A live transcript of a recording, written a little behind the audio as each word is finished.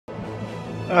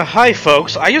Hi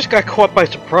folks, I just got caught by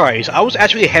surprise. I was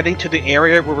actually heading to the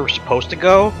area where we were supposed to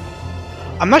go.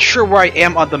 I'm not sure where I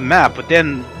am on the map, but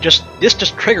then this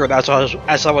just triggered as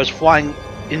I was flying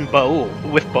in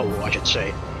with Baul, I should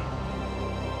say.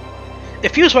 It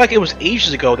feels like it was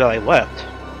ages ago that I left.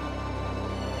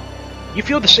 You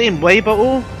feel the same way,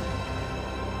 Baul?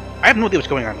 I have no idea what's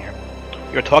going on here.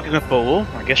 You're talking with Baul?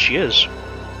 I guess she is.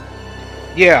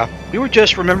 Yeah, we were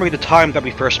just remembering the time that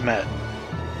we first met.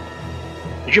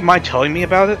 Would you mind telling me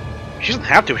about it? She doesn't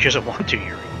have to if she doesn't want to,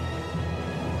 Yuri.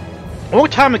 A long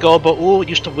time ago, Baul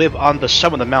used to live on the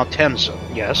summit of Mount Thames,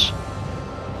 yes?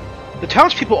 The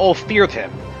townspeople all feared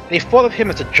him. They thought of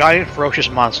him as a giant, ferocious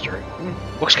monster.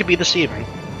 Looks could be deceiving.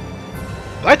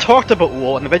 But I talked to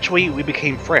Baul, and eventually we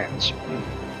became friends.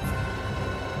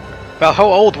 About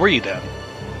how old were you then?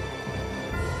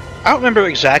 I don't remember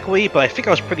exactly, but I think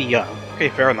I was pretty young. Okay,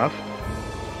 fair enough.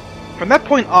 From that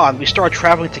point on, we started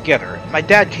traveling together. My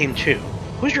dad came too.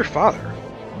 Who's your father?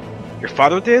 Your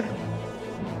father did?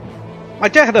 My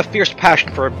dad had a fierce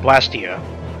passion for Blastia.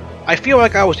 I feel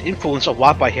like I was influenced a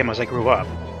lot by him as I grew up.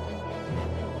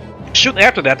 Soon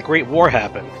after that, the Great War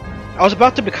happened. I was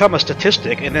about to become a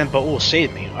statistic, and then Baul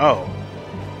saved me. Oh.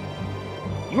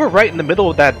 You were right in the middle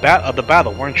of the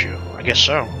battle, weren't you? I guess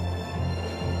so.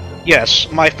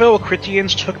 Yes, my fellow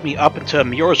Critians took me up into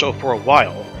Myorzo for a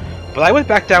while, but I went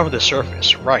back down to the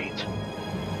surface, right.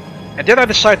 And then I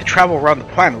decided to travel around the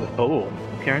planet with Baul.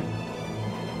 Okay.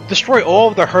 Destroy all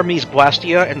of the Hermes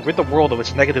Blastia and rid the world of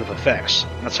its negative effects.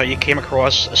 That's how you came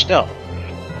across Estelle.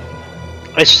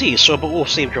 I see, so Baul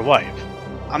saved your life.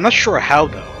 I'm not sure how,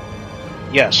 though.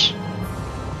 Yes.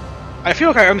 I feel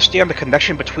like I understand the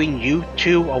connection between you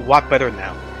two a lot better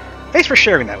now. Thanks for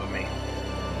sharing that with me.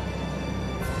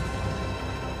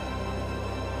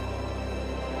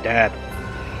 Dad.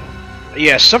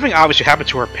 Yeah, something obviously happened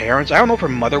to her parents. I don't know if her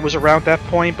mother was around that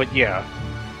point, but yeah.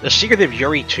 The secret of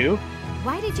Yuri too?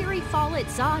 Why did Yuri fall at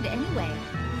Zod anyway?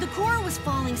 The core was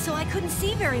falling, so I couldn't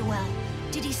see very well.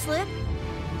 Did he slip?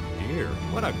 Dear,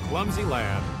 what a clumsy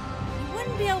lad. He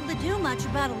wouldn't be able to do much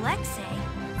about Alexei.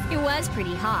 It was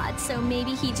pretty hot, so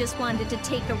maybe he just wanted to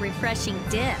take a refreshing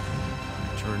dip.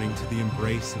 Returning to the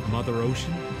embrace of Mother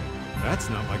Ocean? That's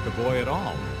not like the boy at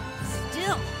all.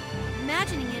 Still,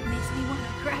 imagining it makes me want to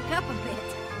crack up a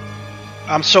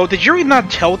bit. So did Yuri not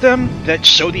tell them that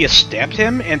Sodia stabbed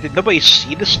him, and did nobody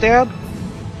see the stab?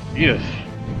 Ugh.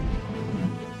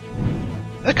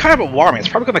 That's kind of alarming. It's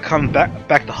probably going to come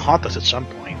back to haunt us at some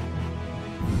point.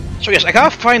 So yes, I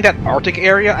gotta find that Arctic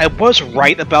area. I was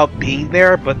right about being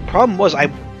there, but the problem was I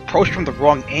approached from the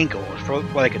wrong angle, from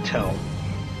what I could tell.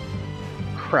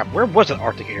 Crap, where was that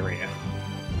Arctic area?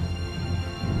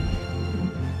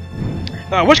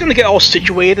 I was gonna get all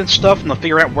situated and stuff and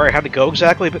figure out where I had to go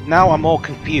exactly, but now I'm all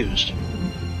confused.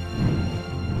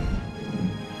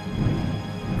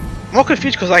 I'm all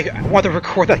confused because I wanted to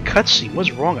record that cutscene. What's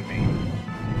wrong with me?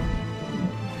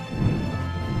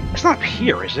 It's not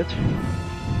here, is it?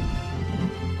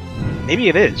 Maybe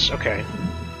it is. Okay.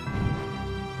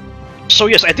 So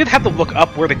yes, I did have to look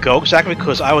up where to go exactly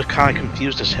because I was kind of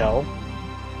confused as hell.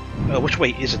 Which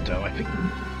way is it though? I think.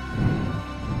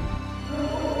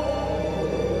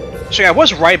 So yeah, I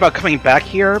was right about coming back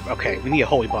here. Okay, we need a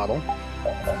holy bottle.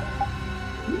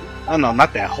 Oh no,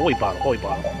 not that. Holy bottle, holy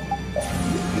bottle.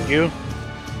 Thank you.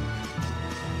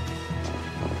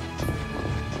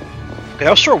 Okay, that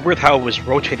was sort of weird how it was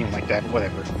rotating like that,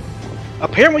 whatever.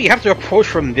 Apparently you have to approach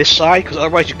from this side, because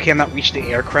otherwise you cannot reach the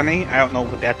air krene. I don't know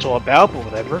what that's all about, but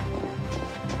whatever.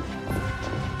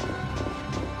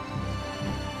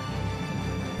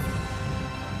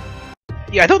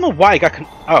 Yeah, I don't know why I got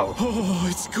oh. Oh,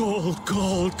 it's cold,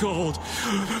 cold, cold.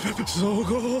 So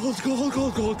cold, cold,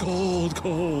 cold, cold, cold,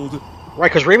 cold.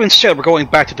 Right, because Raven said we're going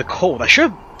back to the cold. I should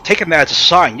have taken that as a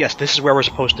sign. Yes, this is where we're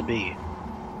supposed to be.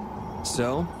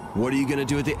 So, what are you gonna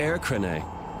do with the air krene?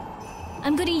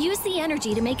 I'm going to use the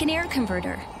energy to make an air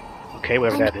converter. Okay,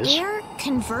 whatever that is. An air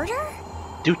converter?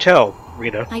 Do tell,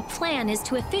 Rita. My plan is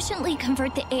to efficiently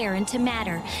convert the air into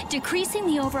matter, decreasing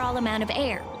the overall amount of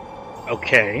air.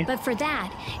 Okay. But for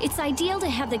that, it's ideal to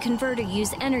have the converter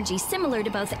use energy similar to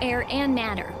both air and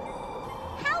matter.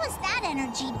 How is that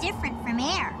energy different from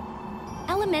air?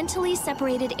 Elementally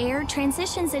separated air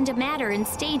transitions into matter in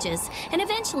stages and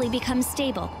eventually becomes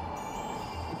stable.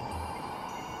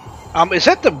 Is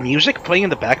that the music playing in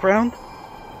the background?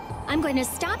 I'm going to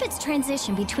stop its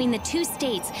transition between the two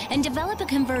states and develop a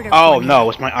converter. Oh no,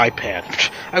 it's my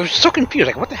iPad. I was so confused,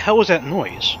 like what the hell was that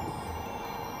noise?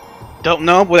 Don't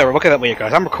know? Whatever, look at that later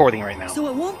guys, I'm recording right now. So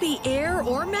it won't be air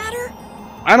or matter?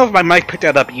 I don't know if my mic picked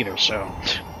that up either, so...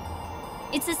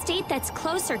 It's a state that's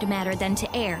closer to matter than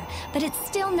to air, but it's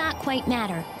still not quite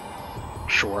matter.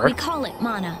 Sure. We call it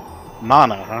mana.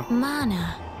 Mana, huh?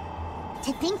 Mana.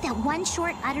 To think that one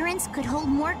short utterance could hold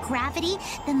more gravity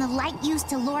than the light used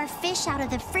to lure fish out of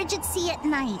the frigid sea at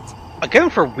night. Again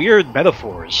for weird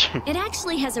metaphors. It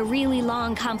actually has a really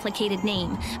long, complicated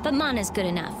name, but mana's good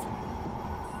enough.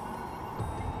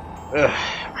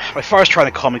 My father's trying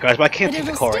to call me, guys, but I can't But take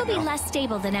the it'll call still right be now. less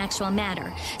stable than actual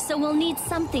matter, so we'll need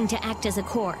something to act as a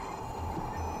core.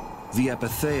 The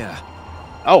Apatheia.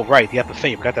 Oh, right, the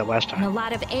Apatheia. We got that last And a time.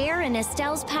 lot of air and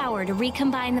Estelle's power to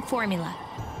recombine the formula.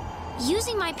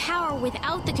 Using my power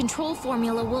without the control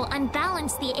formula will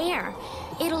unbalance the air.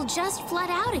 It'll just flood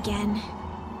out again.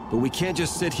 But we can't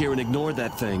just sit here and ignore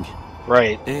that thing.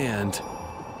 Right. And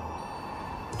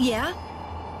Yeah?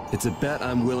 it's a bet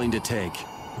I'm willing to take.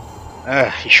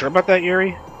 You sure about that,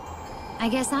 Yuri? I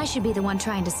guess I should be the one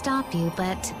trying to stop you,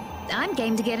 but I'm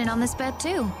game to get in on this bet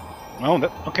too. Oh,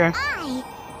 okay.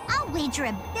 I'll wager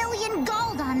 $1 billion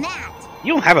gold on that.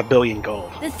 You don't have $1 billion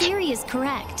gold. The theory is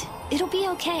correct. It'll be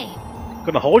okay.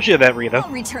 Gonna hold you to that, Rita.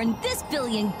 I'll return this $1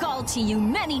 billion gold to you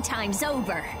many times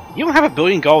over. You don't have $1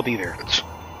 billion gold either.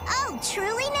 Oh,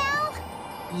 truly now?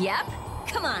 Yep.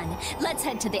 Come on, let's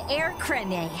head to the air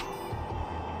krene.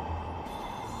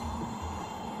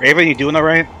 Raven, you doing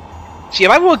alright? See, if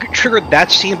I would have triggered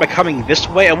that scene by coming this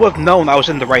way, I would have known I was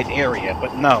in the right area,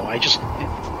 but no, I just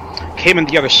came in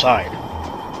the other side.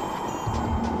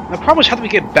 The problem is, how do we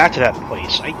get back to that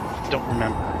place? I don't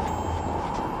remember.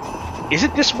 Is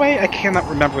it this way? I cannot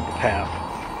remember the path.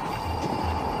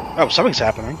 Oh, something's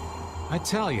happening. I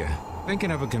tell you,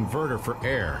 thinking of a converter for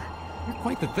air. You're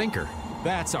quite the thinker.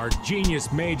 That's our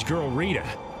genius mage girl Rita.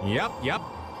 Yep.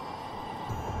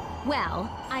 Well,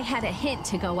 I had a hint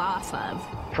to go off of.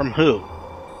 From who?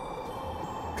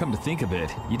 Come to think of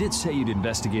it, you did say you'd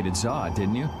investigated Zod,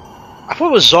 didn't you? I thought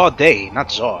it was Zod Day, not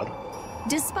Zod.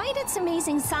 Despite its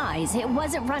amazing size, it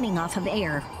wasn't running off of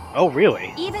air. Oh,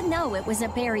 really? Even though it was a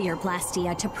barrier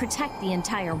blastia to protect the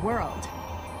entire world.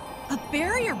 A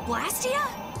barrier blastia?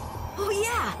 Oh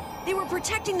yeah, they were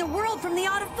protecting the world from the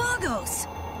Autophagos.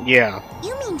 Yeah.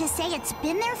 You mean to say it's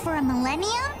been there for a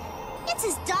millennium? It's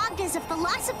as dogged as a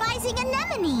philosophizing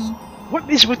anemone. What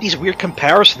is with these weird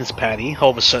comparisons, Patty, all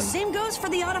of a sudden? Same goes for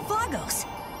the Autophagos.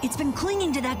 It's been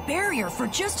clinging to that barrier for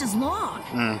just as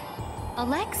long.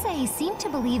 Alexei seemed to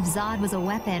believe Zod was a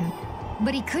weapon,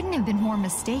 but he couldn't have been more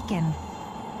mistaken.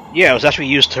 Yeah, it was actually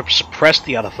used to suppress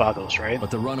the Autophagos, right? But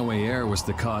the runaway air was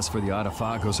the cause for the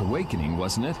Autophagos awakening,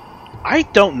 wasn't it? I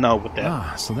don't know what that...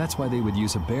 Ah, so that's why they would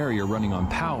use a barrier running on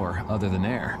power other than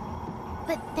air.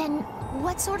 But then,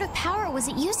 what sort of power was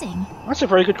it using? That's a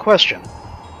very good question.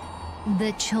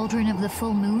 The children of the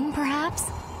full moon, perhaps?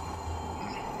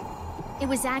 It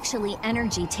was actually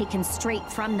energy taken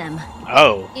straight from them.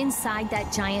 Oh. Inside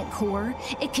that giant core,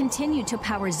 it continued to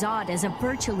power Zod as a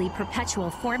virtually perpetual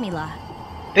formula.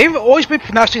 They've always been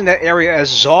pronouncing that area as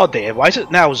Zod Day. Why is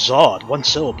it now Zod? One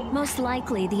syllable. Most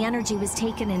likely, the energy was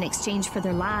taken in exchange for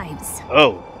their lives.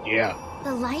 Oh, yeah.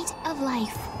 The light of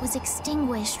life was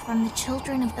extinguished from the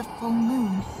children of the full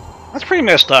moon. That's pretty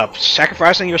messed up.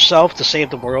 Sacrificing yourself to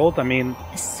save the world? I mean...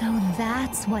 So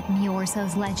that's what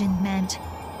Niorso's legend meant.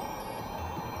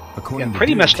 According Yeah,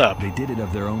 pretty to messed Duke, up. They did it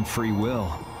of their own free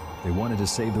will. They wanted to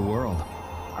save the world.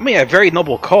 I mean, a very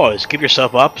noble cause. Give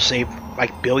yourself up, save,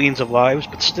 like, billions of lives,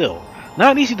 but still.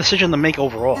 Not an easy decision to make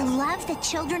overall. The love the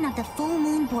children of the full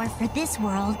moon bore for this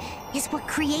world is what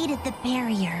created the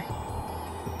barrier.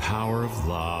 The power of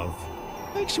love.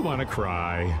 Makes you want to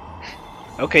cry.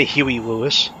 Okay, Huey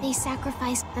Lewis. They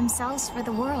sacrificed themselves for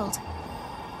the world.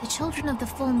 The children of the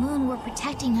full moon were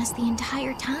protecting us the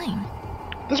entire time.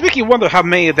 Does make you wonder how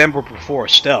many of them were before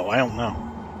Estelle. I don't know.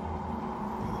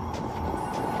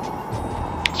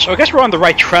 So I guess we're on the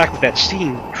right track with that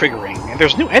scene triggering, and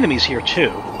there's new enemies here too.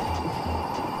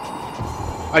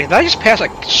 Like, did I just pass a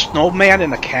snowman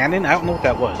in a cannon? I don't know what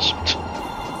that was.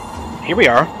 Here we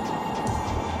are.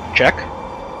 Check.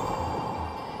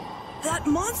 That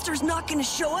monster's not gonna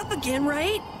show up again,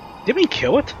 right? Did we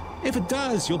kill it? If it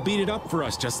does, you'll beat it up for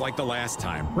us just like the last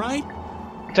time, right?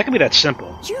 It's not gonna be that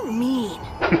simple. You're mean.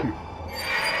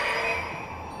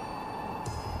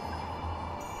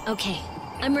 Okay,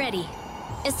 I'm ready.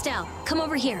 Estelle, come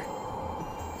over here.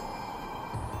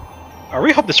 I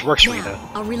really hope this works, Now, Rita.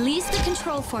 I'll release the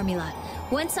control formula.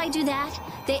 Once I do that,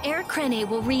 the air krene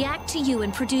will react to you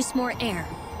and produce more air.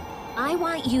 I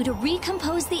want you to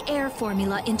recompose the air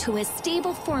formula into a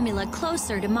stable formula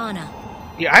closer to mana.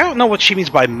 Yeah, I don't know what she means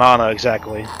by mana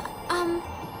exactly.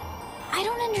 I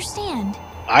don't understand.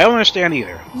 I don't understand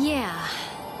either. Yeah.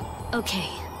 Okay,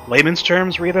 Layman's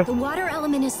terms, Rita? The water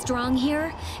element is strong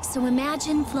here, so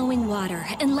imagine flowing water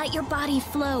and let your body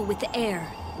flow with the air.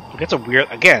 That's a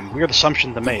weird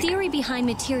assumption to make. The theory behind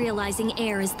materializing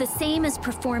air is the same as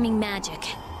performing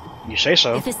magic. You say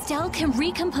so. If Estelle can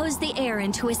recompose the air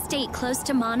into a state close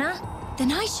to mana,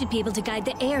 then I should be able to guide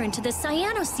the air into the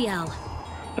cyanoceal.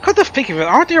 I come to think of it,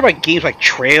 aren't there like games like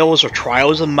Trails or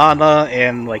Trials of Mana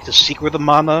and like The Secret of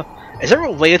Mana? Is that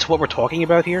related to what we're talking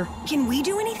about here? Can we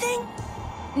do anything?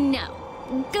 No.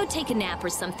 Go take a nap or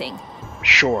something.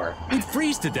 Sure. We'd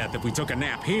freeze to death if we took a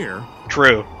nap here.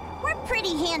 True. We're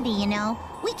pretty handy, you know.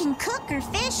 We can cook or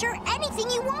fish or anything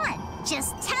you want.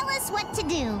 Just tell us what to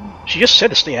do. She just said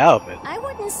to stay out of it. I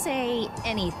wouldn't say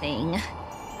anything.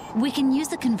 We can use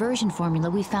the conversion formula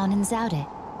we found in Zaude.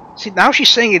 See, now she's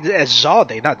saying it as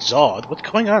Zaude, not Zod. What's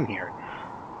going on here?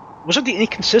 What's with the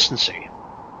inconsistency?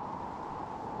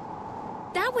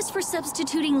 That was for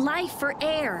substituting life for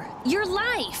air. Your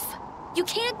life! You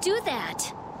can't do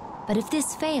that! But if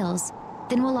this fails,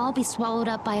 then we'll all be swallowed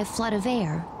up by a flood of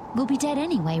air. We'll be dead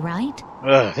anyway, right?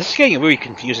 This is getting really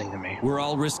confusing to me. We're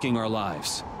all risking our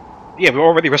lives. Yeah, we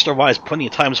already risked our lives plenty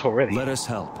of times already. Let us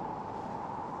help.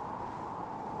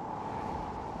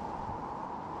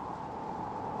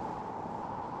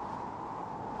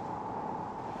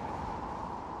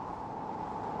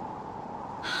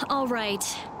 All right.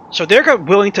 So they're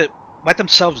willing to let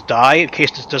themselves die in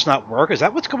case this does not work? Is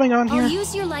that what's going on here? I'll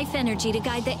use your life energy to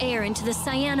guide the air into the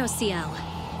cyanoceal.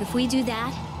 If we do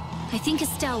that, I think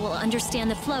Estelle will understand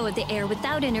the flow of the air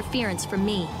without interference from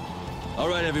me. All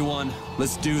right, everyone.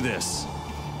 Let's do this.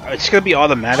 It's gonna be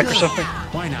automatic or something?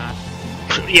 Why not?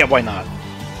 Yeah, why not?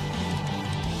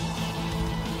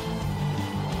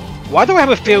 Why do I have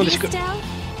a feeling this could... Estelle?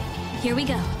 Here we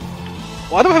go.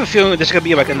 Why do I have a feeling this is gonna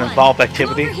be like an involved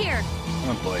activity? Come over here.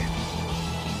 Oh boy.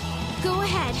 Go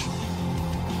ahead.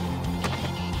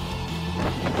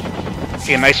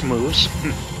 Okay, nice moves.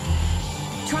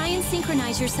 Try and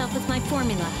synchronize yourself with my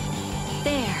formula.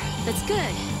 There, that's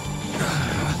good.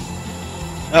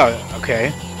 Oh,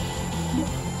 okay.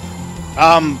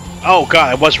 Oh god,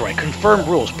 I was right. Confirm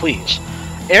rules, please.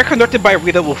 Air conducted by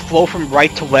Rita will flow from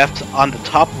right to left on the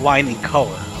top line in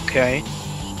color, okay?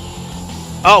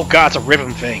 Oh god, it's a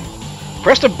rhythm thing.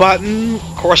 Press the button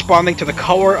corresponding to the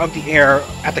color of the air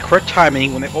at the correct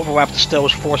timing when it overlaps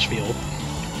Estelle's force field,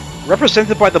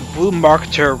 represented by the blue mark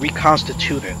to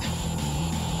reconstitute it.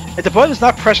 If the button is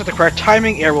not pressed at the correct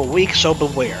timing, air will leak, so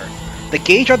beware. The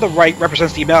gauge on the right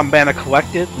represents the amount of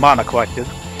mana collected.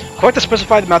 Collect the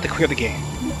specified amount to clear the game.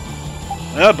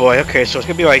 Oh boy, okay, so it's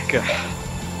gonna be like...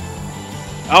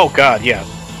 Oh god, yeah.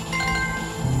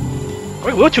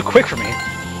 Going a little too quick for me.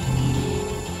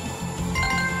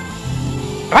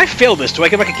 If I fail this, do I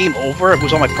get like a game over and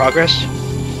lose all my progress?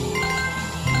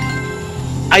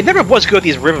 I never was good at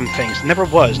these rhythm things. Never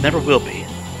was, never will be.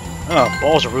 Oh,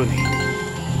 balls of Rooney.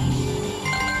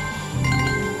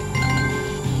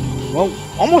 Well,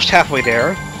 almost halfway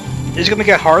there. Is it gonna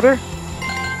get harder?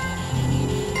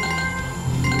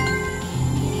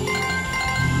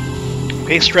 I'm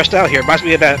getting stressed out here. Reminds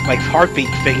me of that like heartbeat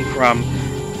thing from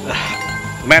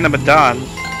Man of Medan.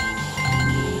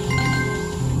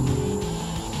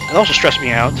 It also stressed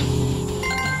me out.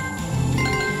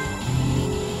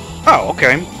 Oh,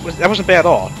 okay. That wasn't bad at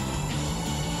all.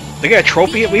 They got a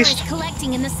trophy at least? The air is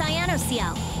collecting in the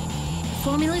cyanoceal. The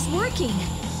formula's working.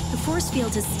 The force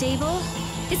field is stable.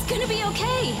 It's gonna be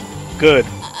okay. Good.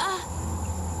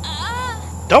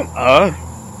 Don't,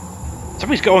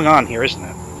 Something's going on here, isn't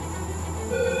it?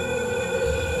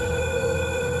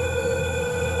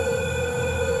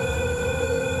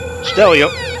 Estelle,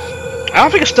 I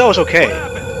don't think Estelle is okay.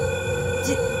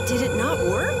 Did it not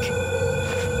work?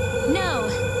 No,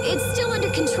 it's still under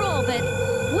control, but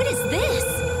what is this?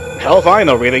 Hell if I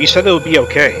know, Rita. You said it would be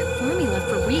okay. Formula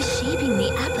for reshaping the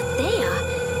Apatheia.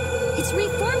 It's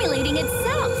reformulating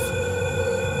itself.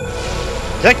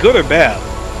 Is that good or bad?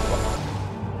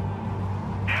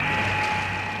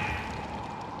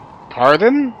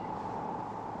 Pardon?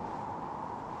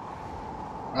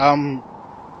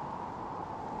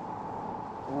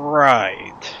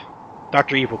 Right.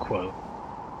 Dr. Evil quote.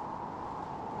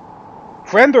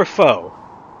 Friend or foe?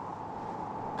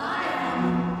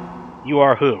 You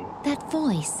are who? That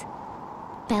voice.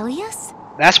 Belius?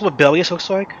 That's what Belius looks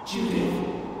like? Judith.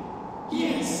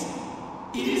 Yes.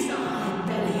 It is I,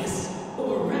 Belius.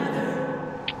 Or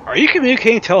rather... Are you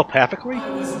communicating telepathically? I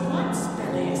was once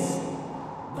Belius,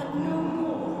 but no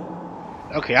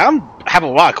more. Okay, I have a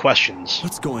lot of questions.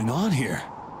 What's going on here?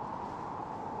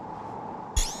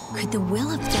 Could the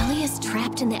will of Belius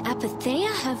trapped in the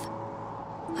Apatheia have...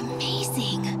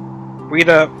 Amazing.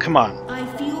 Rita, come on. I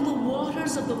feel the waters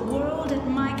waters of the world at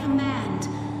my command.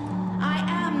 I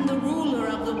am the ruler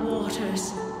of the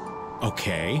waters.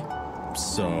 Okay,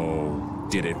 so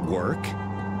did it work?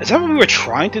 Is that what we were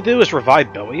trying to do, is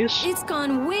revive Belius? It's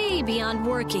gone way beyond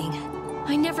working.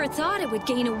 I never thought it would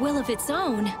gain a will of its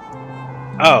own.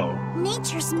 Oh.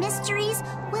 Nature's mysteries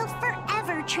will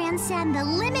forever transcend the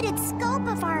limited scope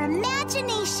of our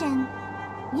imagination.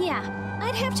 Yeah,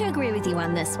 I'd have to agree with you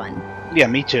on this one. Yeah,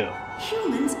 me too.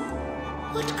 Humans?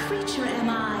 What creature am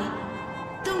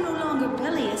I? Though no longer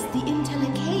Belius the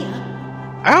Intellicaea,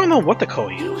 I don't know what to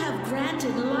call you. you have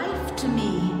granted life to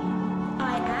me.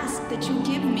 I ask that you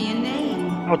give me a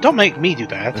name. Oh, don't make me do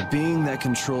that. A being that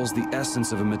controls the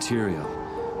essence of a material.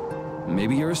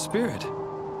 Maybe you're a spirit.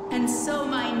 And so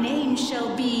my name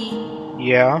shall be...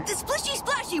 Yeah. The splishy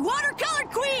splashy watercolor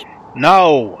queen!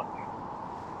 No!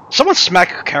 Someone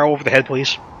smack Carol over the head,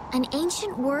 please. An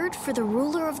ancient word for the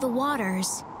ruler of the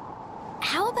waters.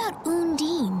 How about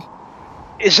Undine?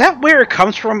 Is that where it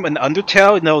comes from in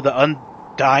Undertale? You know, the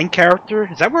Undine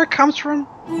character? Is that where it comes from?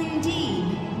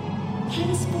 Undine.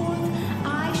 Henceforth,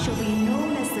 I shall be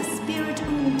known as the spirit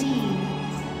Undine.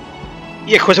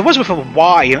 Yeah, because it was with a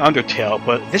Y in Undertale,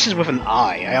 but this is with an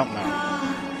I. I don't know.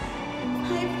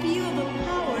 I feel the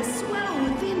power swell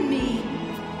within me.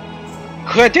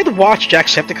 Because I did watch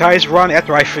Jacksepticeye's run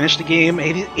after I finished the game.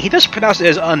 He does pronounce it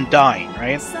as Undine,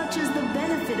 right? Such is the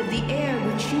benefit of the air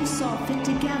which you saw fit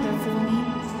together for me.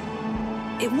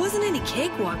 It wasn't any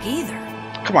cakewalk either.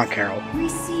 Come on, Carol.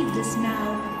 Receive this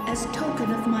now as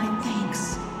token of my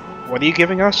thanks. What are you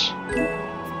giving us?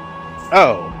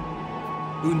 Oh.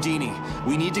 Undine,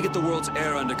 we need to get the world's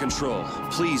air under control.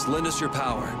 Please, lend us your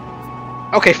power.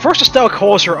 Okay, first Estelle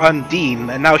calls her Undine,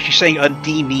 and now she's saying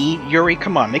Undine. Yuri,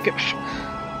 come on, make it...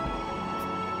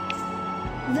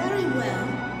 Very well.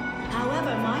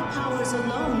 However, my powers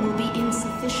alone will be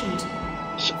insufficient.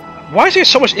 So, why is there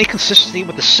so much inconsistency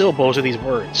with the syllables of these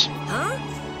words? Huh?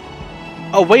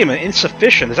 Oh, wait a minute,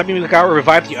 insufficient. Does that mean we gotta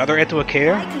revive the other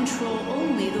Etoikea? I control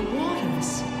only the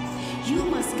waters. You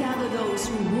must gather those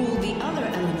who rule the other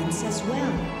elements as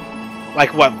well.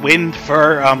 Like what, wind,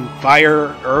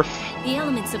 fire, earth? The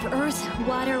elements of earth,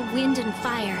 water, wind, and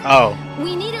fire. Oh.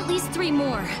 We need at least 3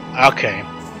 more. Okay.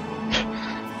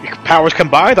 Your powers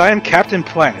combined, I am Captain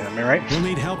Planet, am I right? We'll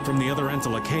need help from the other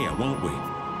Entelikeia, won't we?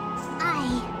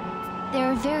 There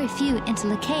are very few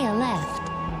Entelikeia left.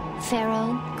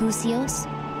 Pharaoh, Gusios.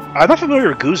 I'm not familiar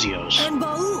with Guzios. And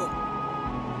Baul.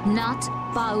 Not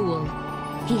Baul.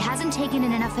 He hasn't taken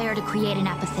in enough air to create an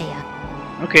Apatheia.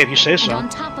 Okay, if you say so. And on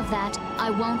top of that,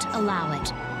 I won't allow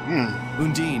it.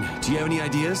 Undine, do you have any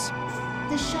ideas?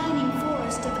 The shining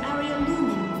forest of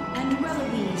Arialumin and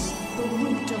Reloise, the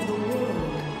root of the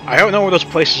world. I don't know where those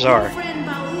places Your are. friend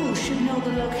Baul should know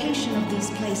the location of these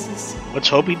places. Let's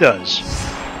hope he does.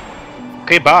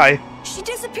 Okay, bye. She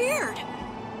disappeared.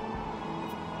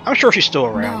 I'm sure she's still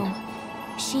around.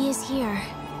 No, she is here.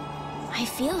 I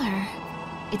feel her.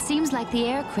 It seems like the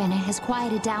air krene has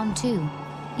quieted down too,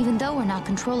 even though we're not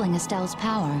controlling Estelle's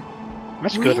power.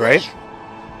 That's good, right?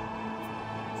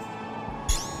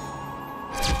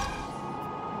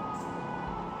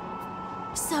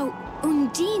 So,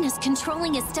 Undine is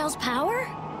controlling Estelle's power?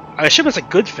 I assume it's a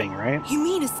good thing, right? You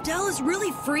mean Estelle is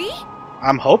really free?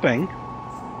 I'm hoping.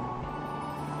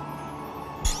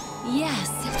 Yes.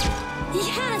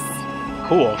 Yes!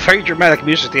 Cool. Very dramatic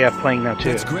music they have playing now, too.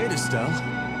 That's great, Estelle.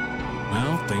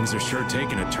 Well, things are sure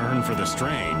taking a turn for the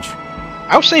strange.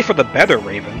 I would say for the better,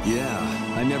 Raven.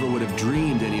 Yeah, I never would have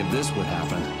dreamed any of this would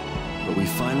happen. But we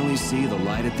finally see the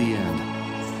light at the end.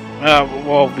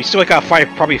 Well, we still gotta fight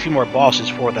probably a few more bosses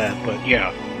for that, but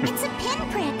yeah. It's a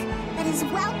pinprick that is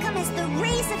welcome as the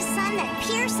rays of sun that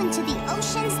pierce into the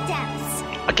ocean's depths.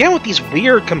 Again with these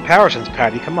weird comparisons,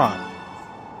 Patty, come on.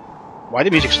 Why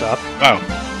did music stop? Oh.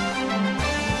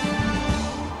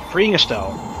 Freeing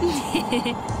Estelle.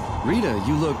 Rita,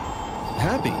 you look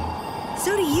happy.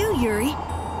 So do you, Yuri.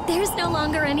 There's no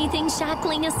longer anything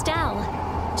shackling Estelle.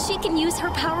 She can use her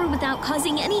power without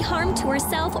causing any harm to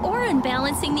herself or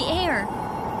unbalancing the air.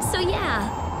 So yeah,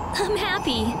 I'm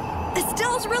happy.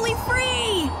 Estelle's really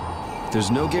free! There's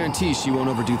no guarantee she won't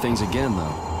overdo things again,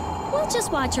 though. We'll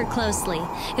just watch her closely.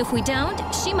 If we don't,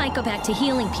 she might go back to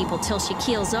healing people till she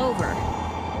keels over.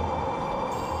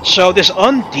 So this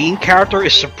Undine character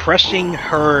is suppressing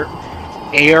her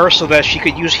air so that she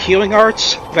could use healing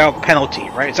arts without penalty,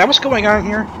 right? Is that what's going on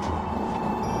here?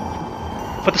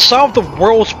 But to solve the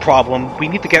world's problem, we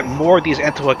need to get more of these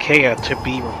Etoikea to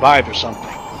be revived or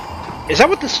something. Is that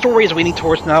what the story is leaning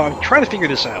towards now? I'm trying to figure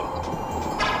this out.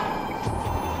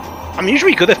 I'm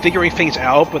usually good at figuring things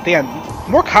out, but then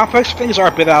more complex things are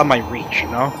a bit out of my reach, you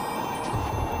know?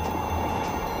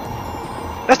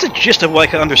 That's the gist of what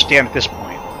I can understand at this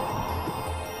point.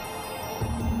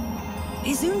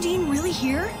 Is Undine really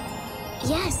here?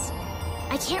 Yes.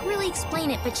 I can't really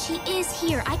explain it, but she is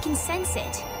here. I can sense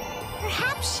it.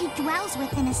 Perhaps she dwells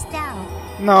within Estelle.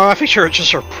 No, I think sure it's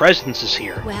just her presence is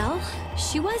here. Well,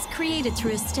 she was created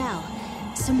through Estelle,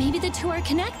 so maybe the two are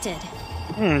connected.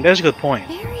 That's a good point.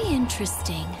 Very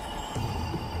interesting.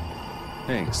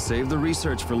 Hey, save the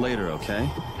research for later, okay?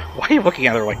 Why are you looking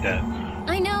at her like that?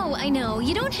 I know.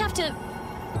 You don't have to...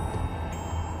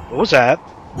 What was that?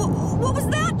 What was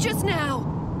that just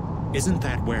now? Isn't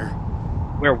that where?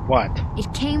 Where what?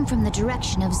 It came from the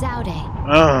direction of Zaude.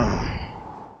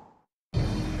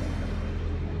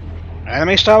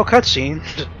 Anime style cutscene.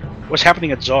 What's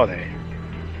happening at Zaude?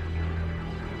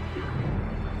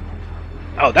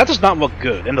 Oh, that does not look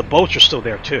good, and the boats are still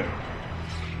there too.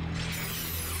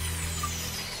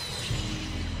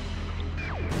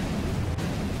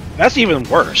 That's even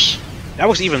worse. That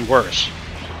was even worse.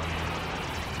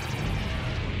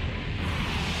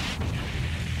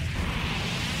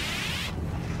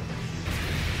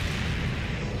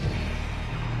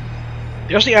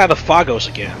 There's the Apatheia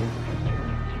again.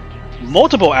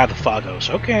 Multiple Apatheias,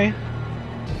 okay.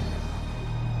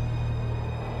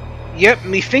 Yep,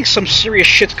 methinks some serious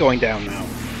shit's going down now.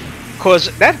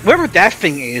 Cause that whatever that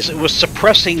thing is, it was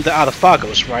suppressing the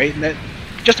Apatheias, right? And that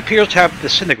just appears to have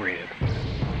disintegrated.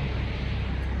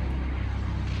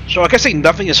 So I guess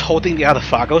nothing is holding the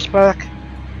Apatheias back.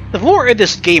 The lore in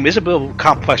this game is a bit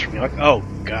complex for me. Like, oh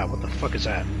god, what the fuck is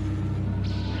that?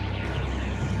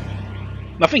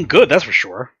 Nothing good, that's for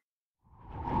sure.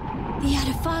 The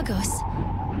Apatheias.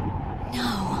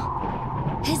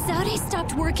 No. Has Zaude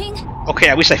stopped working? Okay,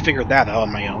 at least I figured that out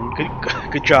on my own.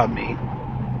 Good job, me.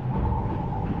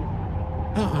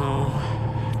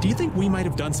 Uh-oh. Do you think we might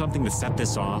have done something to set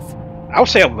this off? I would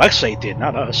say Alexei did,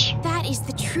 not us. That is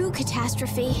the true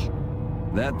catastrophe.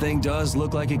 That thing does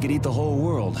look like it could eat the whole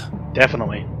world.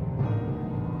 Definitely.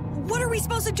 What are we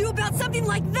supposed to do about something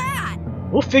like that?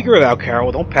 We'll figure it out,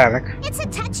 Carol. Don't panic. It's a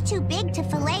touch too big to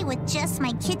fillet with just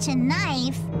my kitchen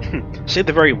knife. Say at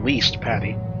the very least,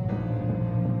 Patty.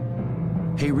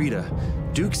 Hey, Rita.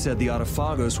 Duke said the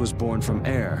Apatheias was born from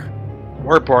air.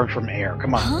 We're born from air.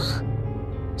 Come on. Huh?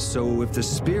 So if the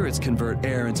spirits convert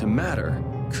air into matter,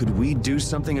 could we do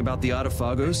something about the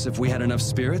Apatheias if we had enough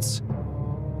spirits?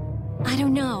 I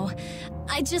don't know.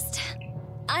 I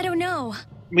don't know.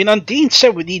 I mean, Undine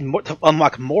said we need more to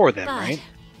unlock more of them, But right?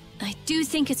 I do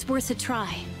think it's worth a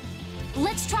try.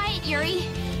 Let's try it, Yuri.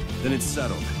 Then it's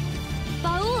settled.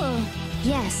 Baul!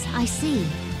 Yes, I see.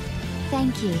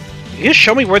 Thank you. Can you just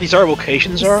show me where these other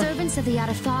locations The are? servants of the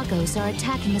Apatheias are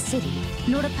attacking the city,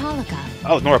 Nordopolica.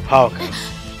 Oh,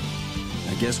 Nordopolica.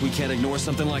 I guess we can't ignore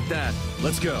something like that.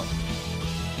 Let's go.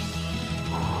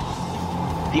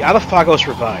 The Apatheias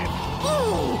revived.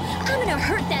 Ooh! I'm gonna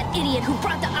hurt that idiot who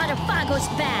brought the Apatheias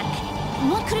back!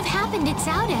 What could have happened at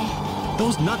Zaude?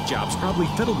 Those nut jobs probably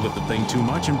fiddled with the thing too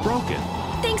much and broke it.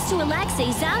 Thanks to Alexei,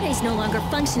 Zaude's no longer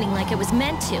functioning like it was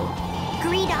meant to.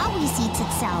 Greed always eats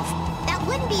itself. That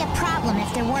wouldn't be a problem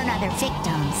if there weren't other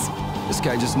victims. This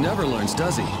guy just never learns,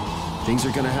 does he? Things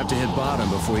are gonna have to hit bottom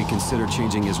before he consider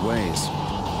changing his ways.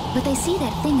 But they see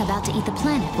that thing about to eat the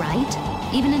planet, right?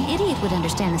 Even an idiot would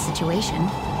understand the situation.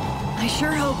 I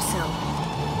sure hope so.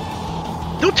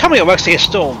 Don't tell me Alexei is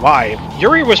still alive.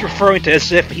 Yuri was referring to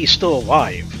as if he's still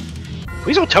alive.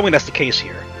 Please don't tell me that's the case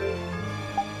here.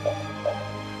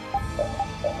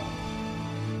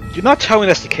 Do not tell me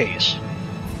that's the case.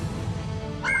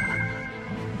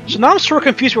 So now I'm sort of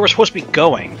confused where we're supposed to be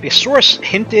going. The source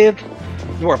hinted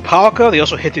Nordopolica, they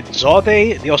also hinted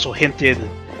Zaude, they also hinted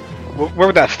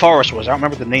wherever that forest was. I don't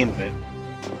remember the name of it.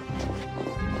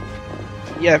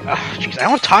 Yeah, jeez, I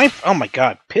don't have time. Oh my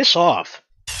god, piss off.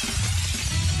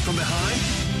 From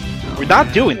behind? We're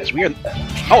not doing this. We are.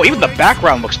 Oh, even the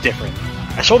background looks different.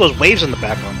 I saw those waves in the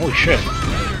background. Holy shit.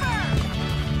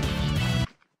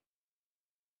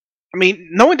 I mean,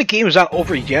 knowing the game is not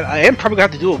over yet, I am probably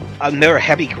going to have to do another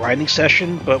heavy grinding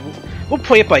session, but we'll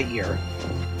play it by ear.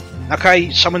 Now can I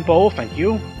summon both? Thank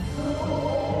you.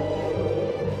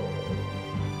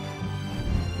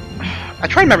 I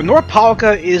try to remember,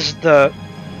 Nordopolica is the...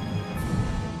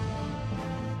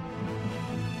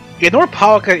 Yeah,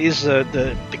 Nordopolica is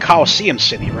the Colosseum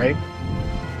city, right?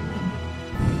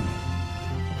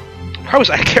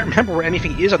 I can't remember where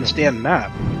anything is on this damn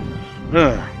map.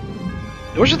 Ugh.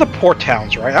 Those are the port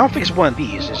towns, right? I don't think it's one of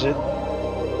these, is it?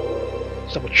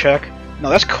 Let's double check. No,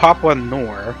 that's Capua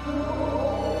Nor.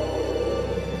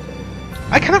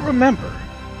 I cannot remember.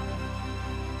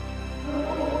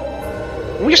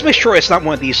 Let me just make sure it's not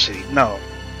one of these cities. No,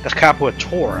 that's Capua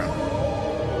Tora.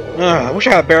 I wish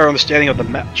I had a better understanding of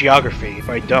the geography,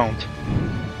 but I don't.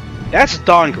 That's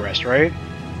Dawngrest, right?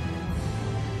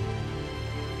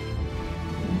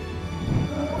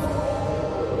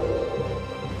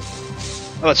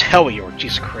 Oh, that's Helior,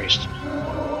 Jesus Christ.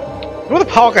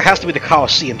 Nordopolica has to be the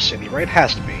Colosseum city, right? It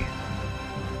has to be.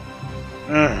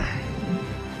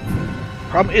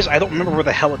 Problem is, I don't remember where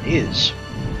the hell it is.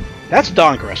 That's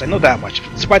Dawngrest, I know that much.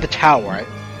 It's by the tower,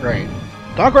 right?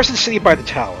 Dawngrest is the city by the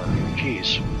tower.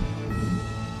 Jeez.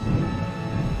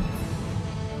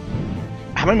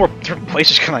 How many more different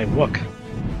places can I look?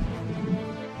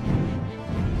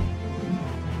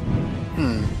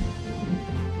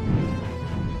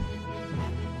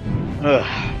 Ugh.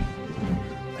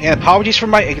 And apologies for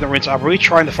my ignorance, I'm really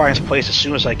trying to find this place as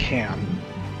soon as I can.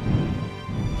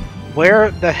 Where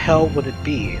the hell would it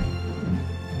be?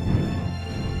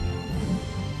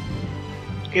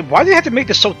 Okay, why do they have to make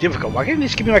this so difficult? Why can't they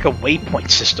just give me like a waypoint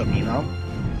system, you know?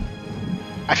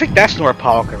 I think that's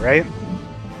Nordopolica, right?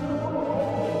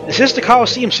 This is the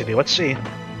Colosseum city, let's see.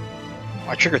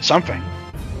 I triggered something.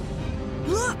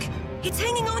 Look! It's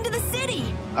hanging on to the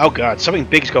city! Oh god, something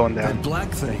big's going down. That black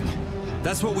thing.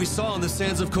 That's what we saw on the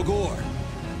sands of Kogor.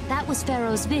 That was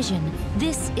Pharaoh's vision.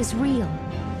 This is real.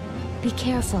 Be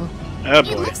careful. Oh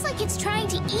boy. It looks like it's trying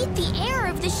to eat the air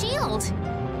of the shield.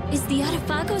 Is the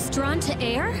Adaphagos drawn to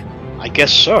air? I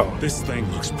guess so. This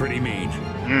thing looks pretty mean.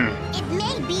 It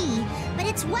may be, but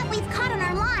it's what we've caught on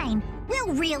our line.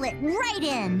 We'll reel it right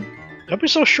in. Don't be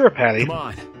so sure, Patty. Come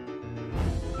on.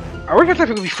 Are we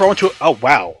going to be thrown to? Oh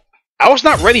wow! I was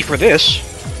not ready for this.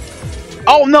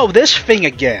 Oh no, this thing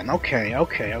again. Okay.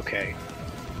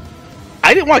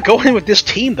 I didn't want to go in with this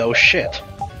team though. Shit.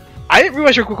 I didn't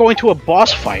realize we were going to a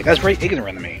boss fight. That's very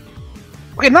ignorant of me.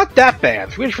 Okay, not that bad.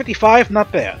 355,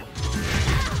 not bad.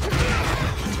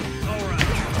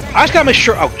 I just gotta make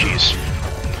sure. Oh jeez.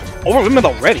 Overlimit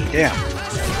already. Damn.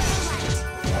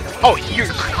 Oh, you're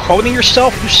cloning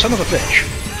yourself, you son of a bitch.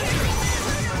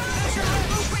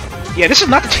 Yeah, this is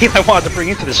not the team I wanted to bring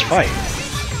into this fight.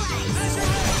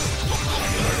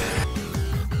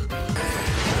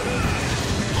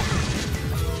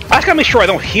 I just gotta make sure I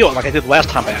don't heal it like I did last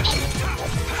time by accident.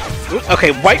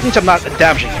 Okay, white means I'm not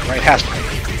damaging it, right? It has to be.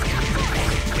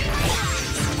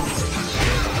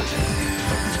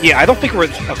 Yeah, I don't think we're...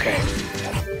 Okay.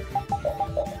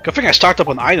 Good thing I stocked up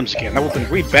on items again. That would've been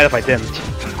really bad if I didn't.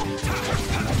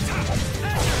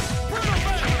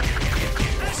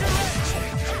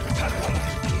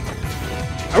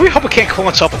 I really hope it can't clone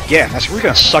itself again. That's really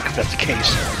gonna suck if that's the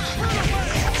case.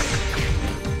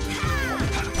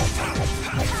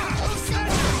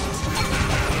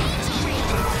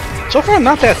 So far,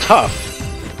 not that tough.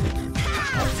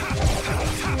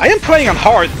 I am playing on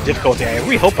hard difficulty. I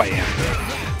really hope I am.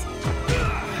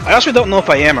 I also don't know if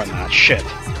I am or not. Shit.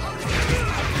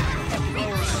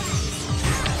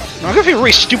 No, I'm gonna feel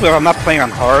really stupid if I'm not playing on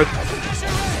hard.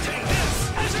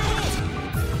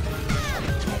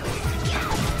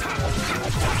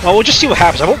 Well, we'll just see what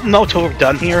happens. I won't know till we're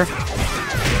done here.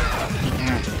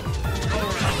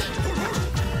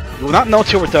 We will not know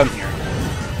till we're done here.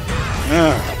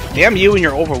 Damn you and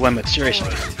your over limit,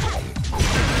 seriously.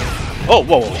 Oh,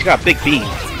 whoa, he's got a big beam.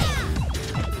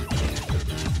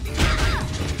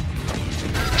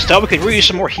 Estelle, we could really use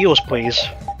some more heals, please.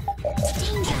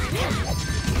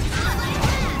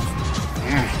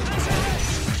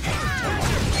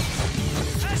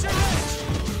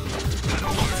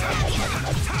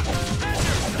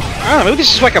 I don't know, maybe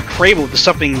this is like a prelude to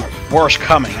something worse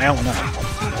coming, I don't know.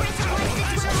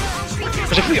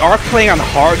 Because if we are playing on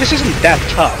hard, this isn't that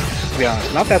tough, to be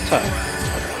honest, not that tough.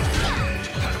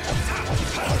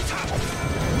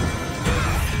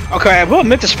 Okay, I will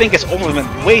admit this thing gets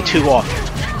overlimit way too often.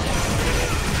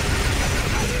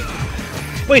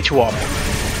 Way too often.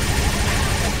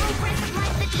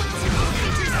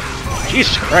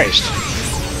 Jesus Christ.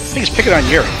 This thing's picking on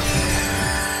Yuri.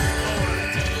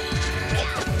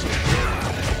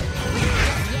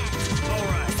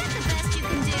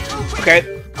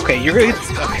 Okay, you're gonna...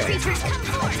 Okay.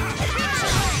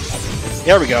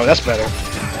 There we go, that's better.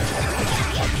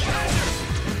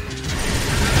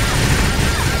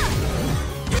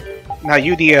 Now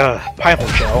you the, pineapple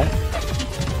gel.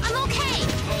 I'm okay.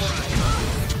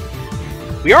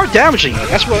 We are damaging it,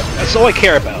 that's all I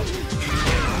care about.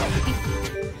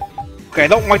 Okay, I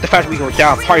don't like the fact that we were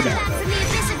down party member, though.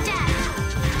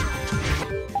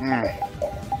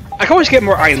 I can always get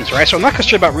more items, right? So I'm not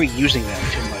concerned about reusing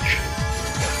them too much.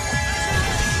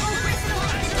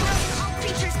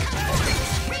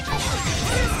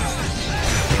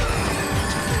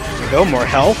 There we go, more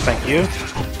health, thank you.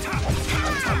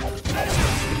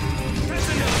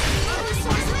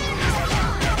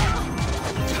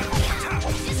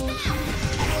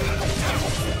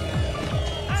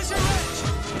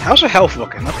 How's her health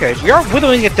looking? Okay, we are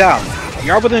whittling it down. We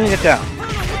are whittling it down.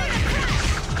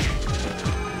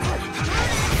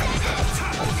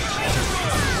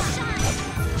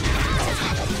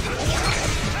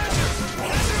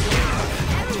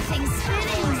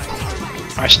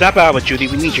 Alright, snap out of it, Judy.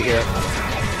 We need you here.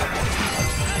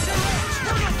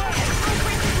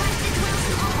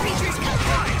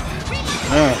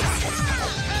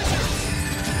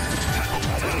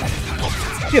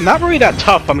 Yeah, not really that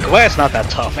tough. I'm glad it's not that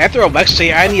tough. After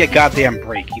Alexei, I need a goddamn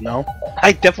break, you know?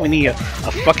 I definitely need a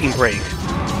fucking break.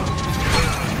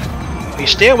 You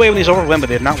stay away when he's over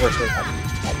limited, not worth it.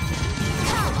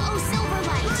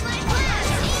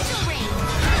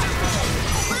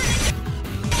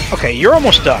 Okay, you're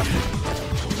almost done.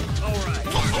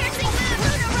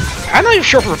 I'm not even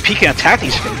sure if Repeat can attack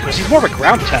these things, because he's more of a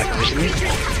ground attacker, isn't he?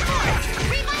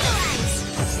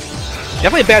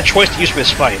 Definitely a bad choice to use for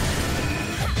this fight.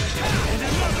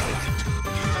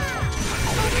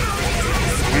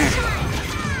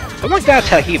 I don't like that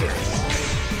attack either.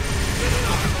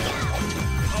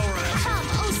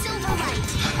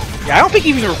 Yeah, I don't think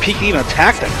even Repeat can even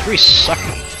attack them. It's really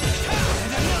sucky.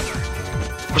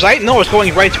 Because I didn't know I was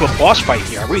going right to a boss fight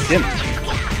here. I really didn't.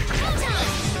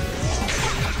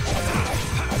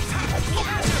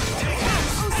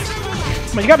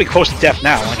 I mean, you gotta be close to death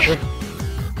now, aren't you?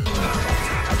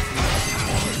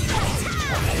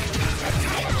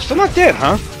 Still not dead,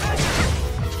 huh?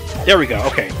 There we go,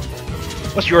 okay.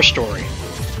 What's your story?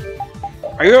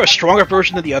 Are you a stronger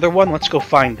version of the other one? Let's go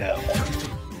find out.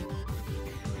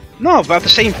 No, about the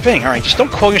same thing. Alright, just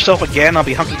don't clone yourself again. I'll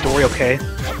be hunky-dory, okay?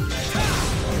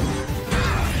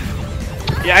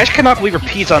 Yeah, I just cannot believe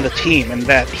Repeat's on the team and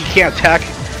that he can't attack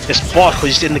this boss because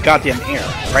he's in the goddamn air,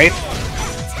 right?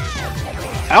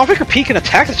 I don't think Repeat can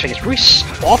attack this thing. It's really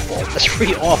awful. That's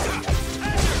really awful.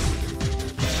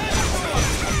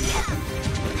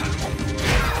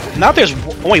 Now there's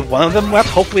only one of them left.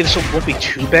 Hopefully this won't be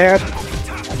too bad.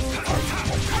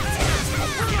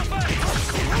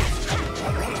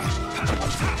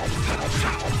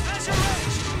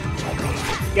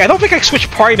 Yeah, I don't think I switch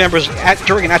party members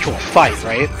during an actual fight,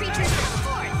 right?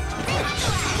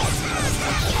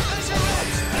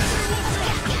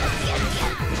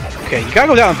 Okay, you gotta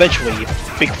go down eventually, you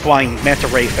big flying manta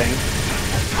ray thing.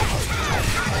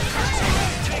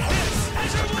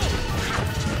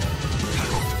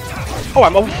 Oh,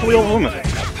 I'm fully overlimited.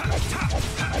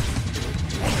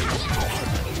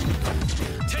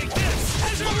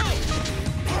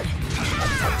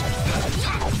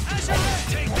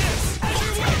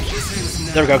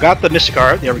 There we go, got the Mystic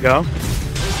Art, there we go.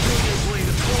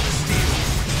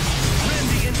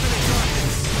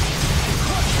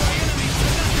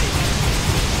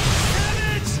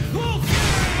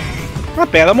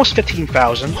 Not bad, almost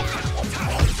 15,000.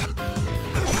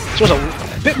 So it's a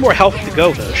bit more health to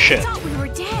go though, shit.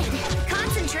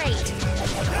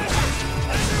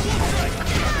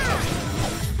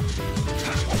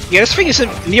 Yeah, this thing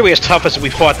isn't nearly as tough as we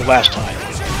fought the last time.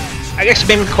 I guess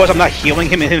maybe because I'm not healing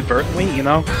him inadvertently, you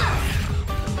know?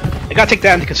 I gotta take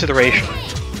that into consideration.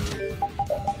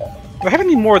 Do I have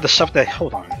any more of the stuff that...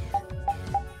 Hold on.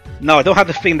 No, I don't have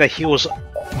the thing that heals...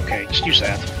 Okay, just use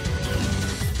that.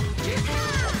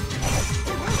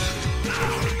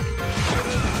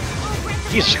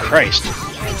 Jesus Christ.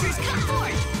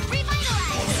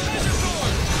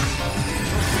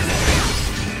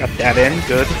 Got that in,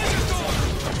 good.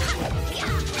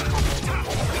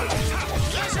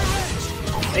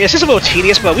 Yes, it's a little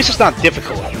tedious, but at least it's not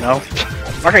difficult, you know?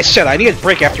 Like I said, I need a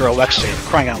break after Alexei,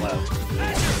 crying out loud.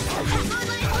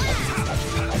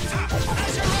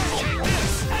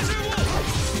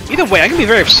 Either way, I'm gonna be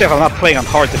very upset if I'm not playing on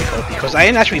hard difficulty, because I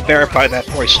didn't actually verify that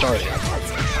before I started.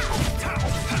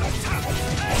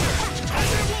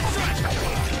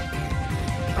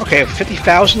 Okay,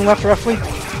 50,000 left, roughly?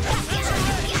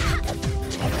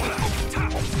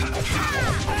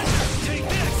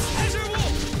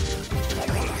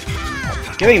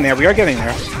 Getting there, we are getting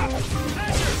there.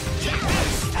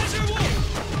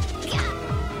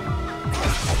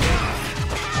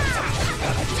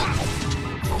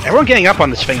 Everyone getting up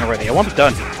on this thing already, I won't be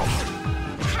done.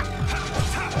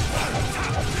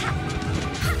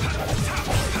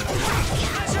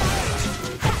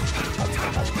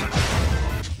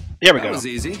 There we go. That was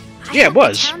easy. Yeah, it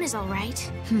was. The town is all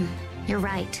right. You're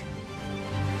right.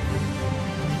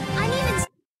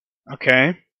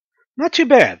 Okay. Not too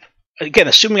bad. Again,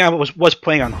 assuming I was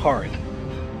playing on hard.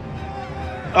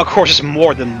 Of course, it's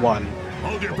more than one.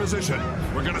 Hold your position.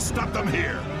 We're gonna stop them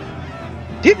here.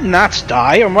 Didn't Natz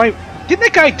die? Or didn't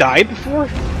that guy die before?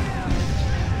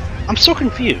 I'm so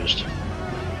confused.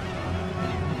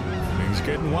 Things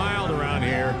getting wild around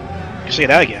here. You say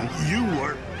that again. You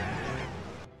were...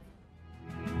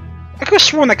 I could have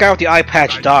sworn that guy with the eye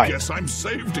patch died. I guess I'm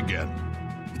saved again.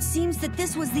 It seems that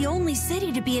this was the only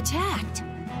city to be attacked.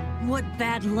 What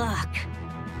bad luck.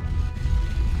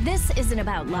 This isn't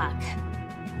about luck.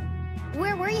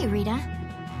 Where were you, Rita?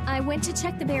 I went to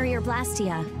check the barrier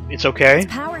Blastia. It's okay?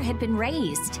 Its power had been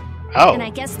raised. Oh. And I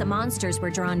guess the monsters were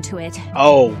drawn to it.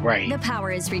 Oh, right. The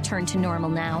power is returned to normal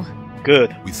now.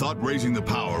 Good. We thought raising the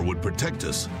power would protect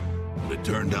us, but it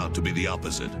turned out to be the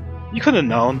opposite. You could have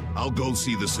known. I'll go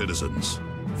see the citizens.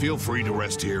 Feel free to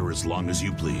rest here as long as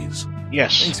you please.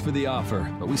 Yes. Thanks for the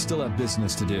offer, but we still have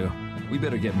business to do. We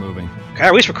better get moving. Can I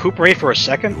at least recuperate for a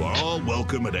second? You are all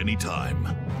welcome at any time.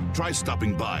 Try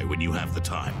stopping by when you have the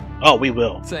time. Oh, we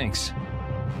will. Thanks.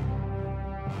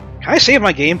 Can I save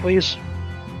my game, please?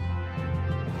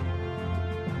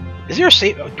 Is there a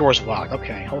save? Oh, door's locked.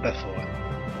 Okay, hold that thought.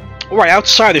 Alright,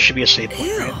 outside there should be a save point,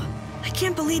 Ew! right? I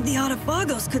can't believe the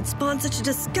Autophagos could spawn such a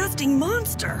disgusting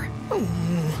monster.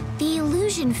 The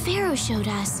illusion Pharaoh showed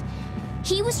us.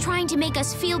 He was trying to make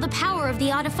us feel the power of the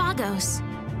Autophagos.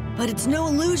 But it's no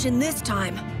illusion this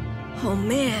time. Oh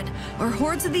man, are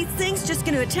hordes of these things just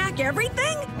gonna attack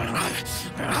everything?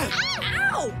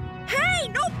 Ow! Hey,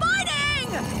 no biting!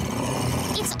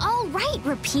 It's all right,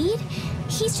 Repeat.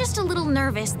 He's just a little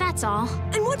nervous, that's all.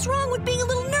 And what's wrong with being a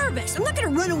little nervous? I'm not gonna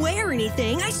run away or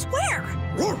anything, I swear!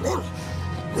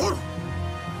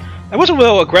 That was a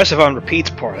little aggressive on Repeat's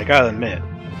part, I gotta admit.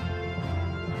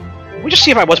 We'll just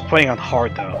see if I was playing on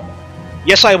hard, though.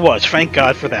 Yes, I was. Thank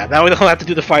God for that. Now we don't have to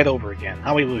do the fight over again.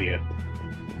 Hallelujah.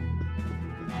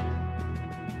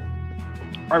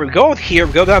 Alright, we go out here,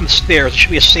 we go down the stairs. There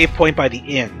should be a save point by the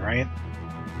inn, right?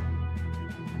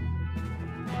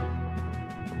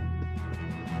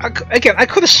 Again, I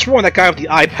could have sworn that guy with the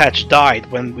eye patch died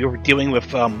when we were dealing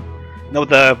with, no,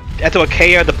 the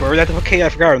Apatheia, the bird Apatheia, I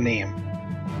forgot her name.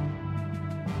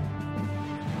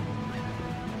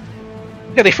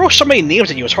 Yeah, they throw so many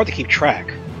names at you, it's hard to keep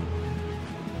track.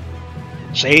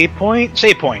 Save point?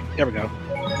 Save point. There we go.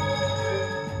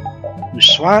 New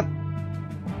slot.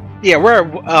 Yeah, we're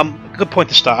a good point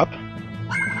to stop.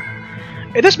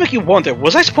 It does make you wonder,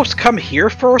 was I supposed to come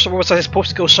here first, or was I supposed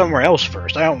to go somewhere else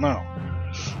first? I don't know.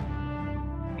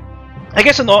 I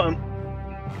guess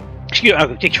excuse me,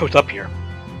 I'll get choked up here.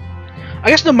 I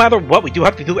guess no matter what, we do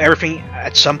have to do everything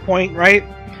at some point, right?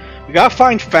 We gotta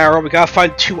find Pharaoh, we gotta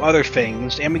find 2 other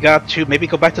things, and we got to maybe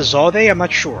go back to Zalde, I'm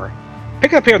not sure.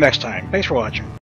 Pick it up here next time. Thanks for watching.